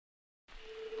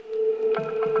Oh,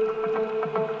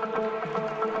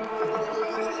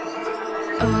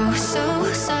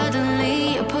 so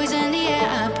suddenly you poison the air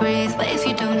I breathe. But if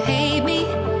you don't hate me,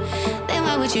 then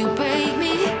why would you break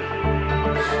me?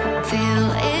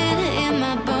 Feel it in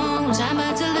my bones, I'm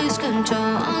about to lose control.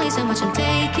 Only so much I'm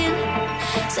taking,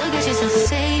 so get yourself to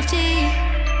safety.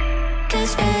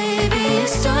 'Cause baby, a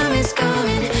storm is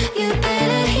coming. You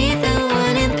better heed the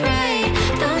one and pray.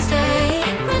 Don't stay,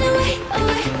 run away,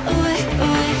 away, away,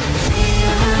 away.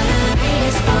 Feel how the rain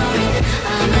is pouring.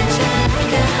 I'm a jet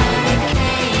like a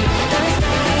hurricane. Don't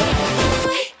stay,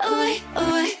 away, away,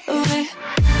 away, away.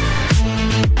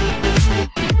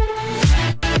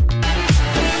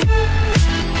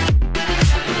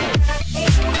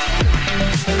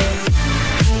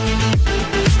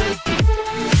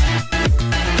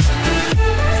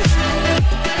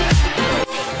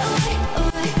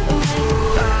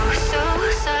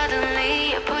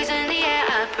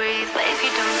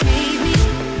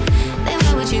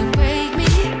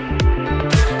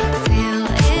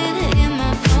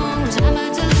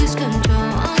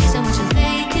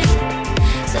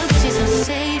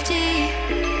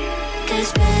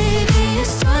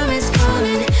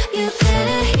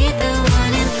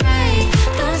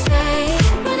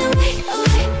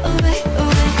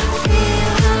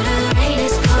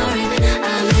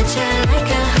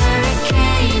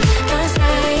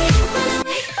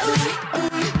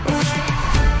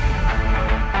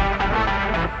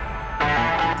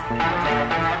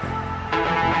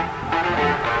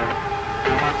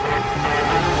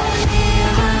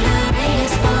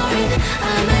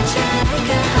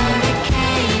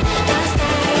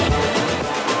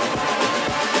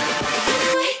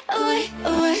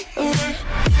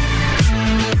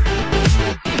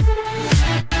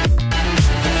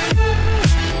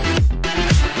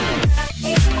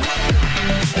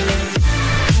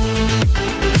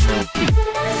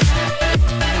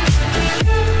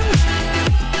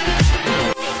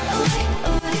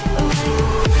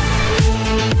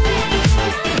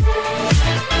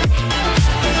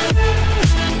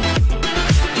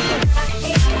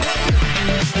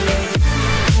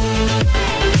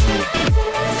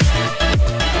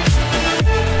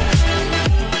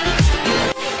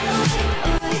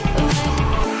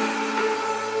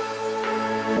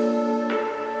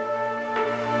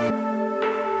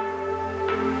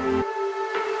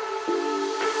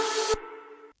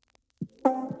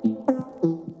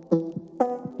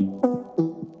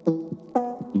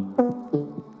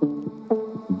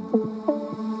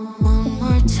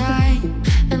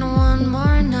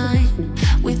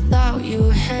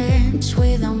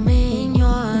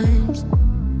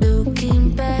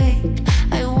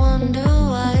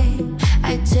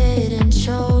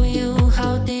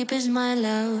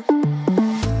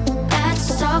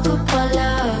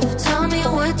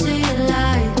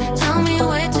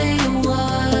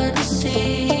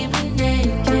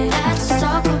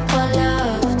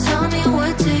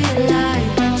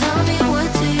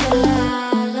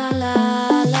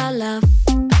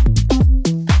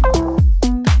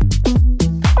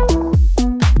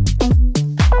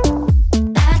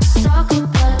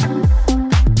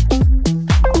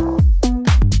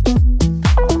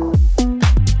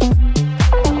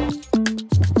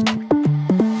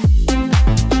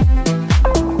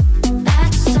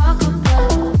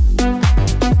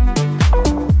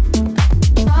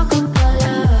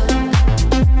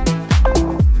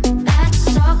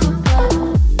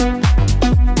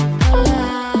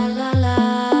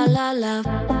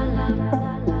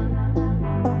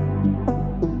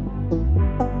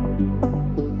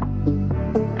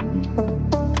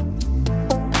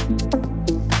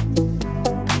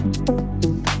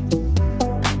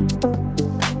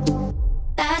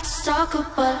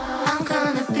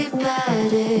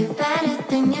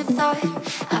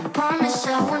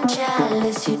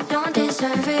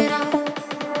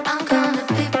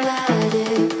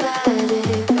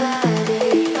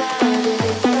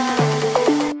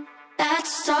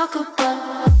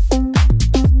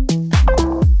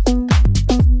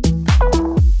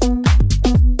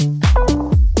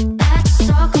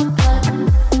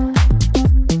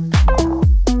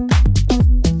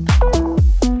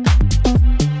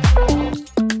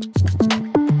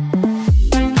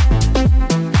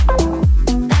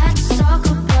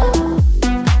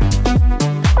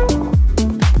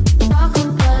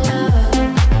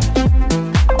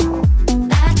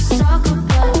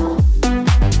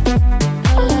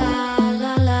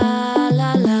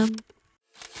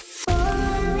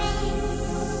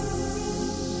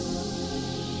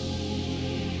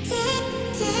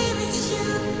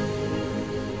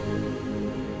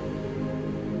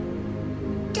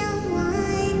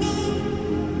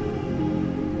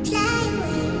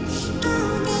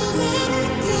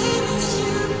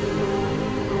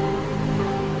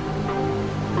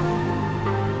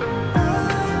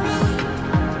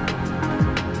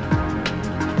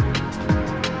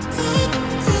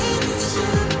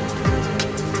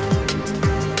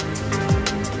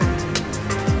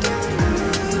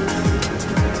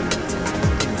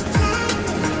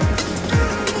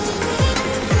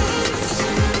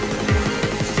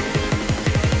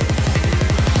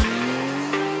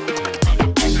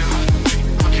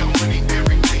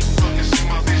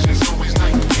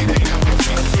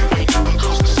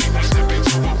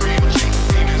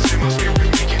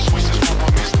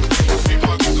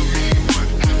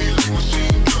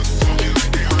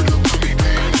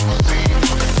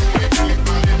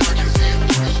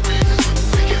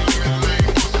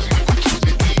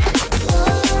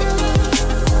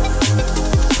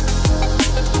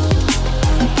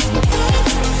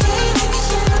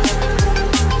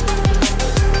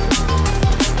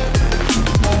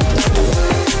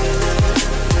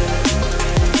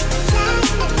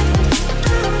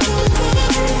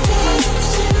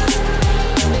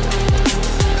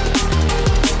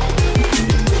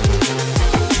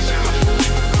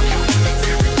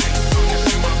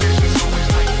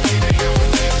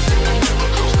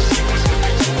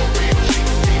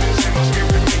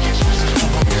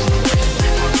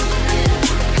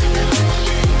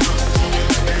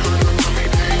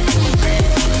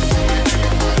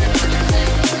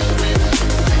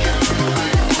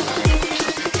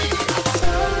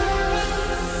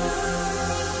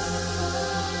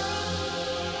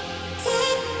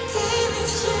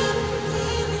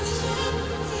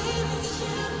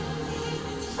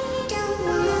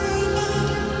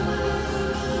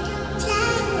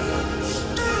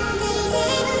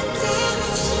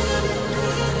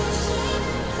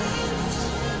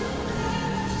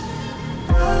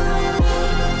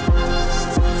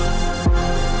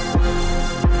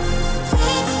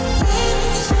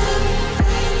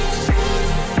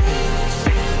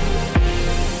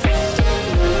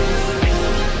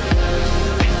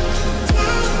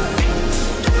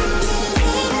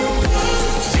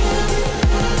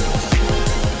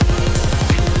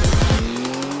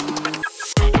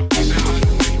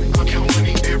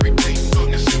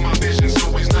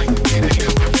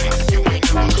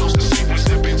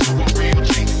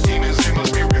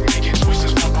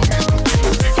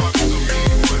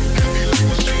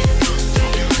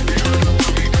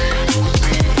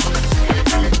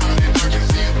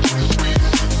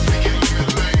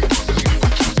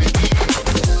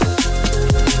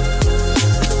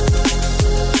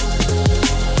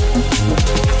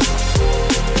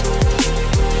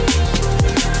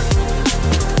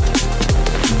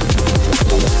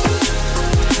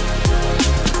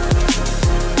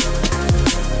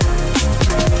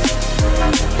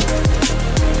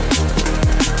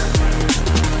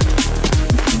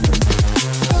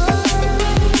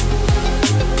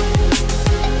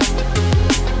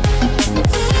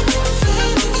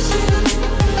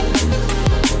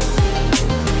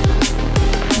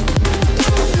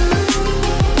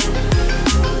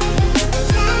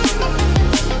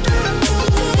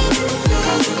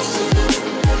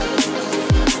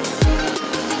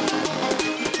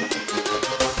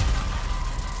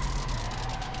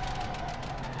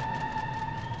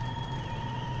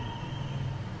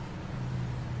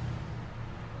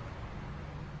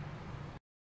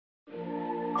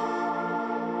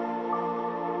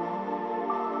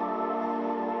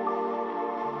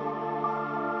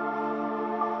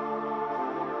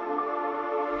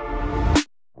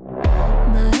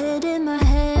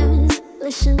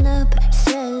 Listen up,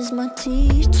 says my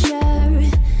teacher.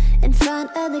 In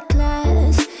front of the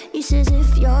class, he says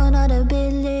if you're not a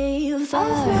believer,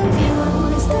 off my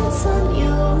views, that's on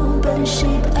you. Better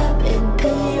shape up and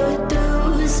pay your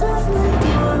dues. Off my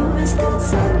views,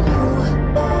 that's on you.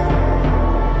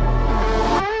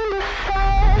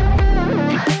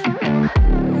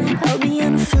 I'll be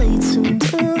on a flight soon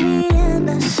to the end.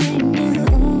 I sing you.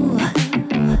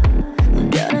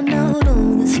 Gotta know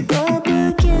all this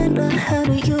propaganda. How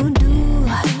do you do?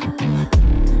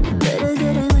 Better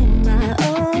get it in my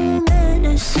own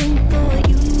medicine for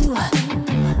you.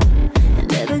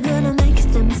 Never gonna make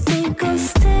them think I'll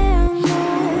stand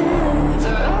there.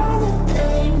 For all the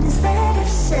things that I've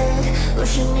said,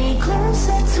 pushing me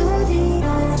closer to the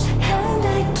edge. And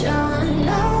I don't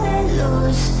know that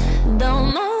lose. Don't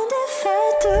mind if I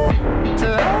do.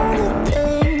 For all the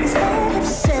things that I've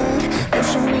said,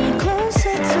 pushing me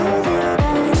closer to the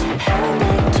edge. And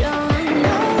I don't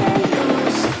know that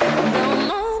lose. Don't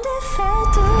mind if I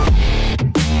do.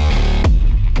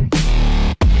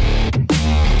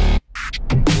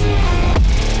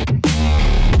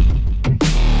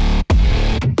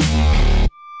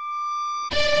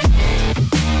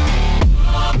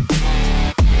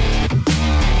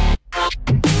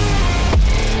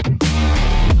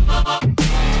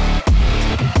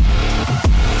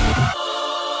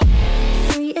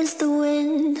 Free as the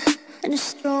wind and as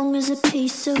strong as a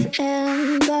piece of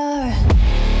amber.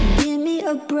 Give me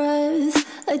a breath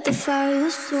like the fire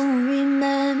you'll soon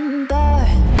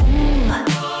remember.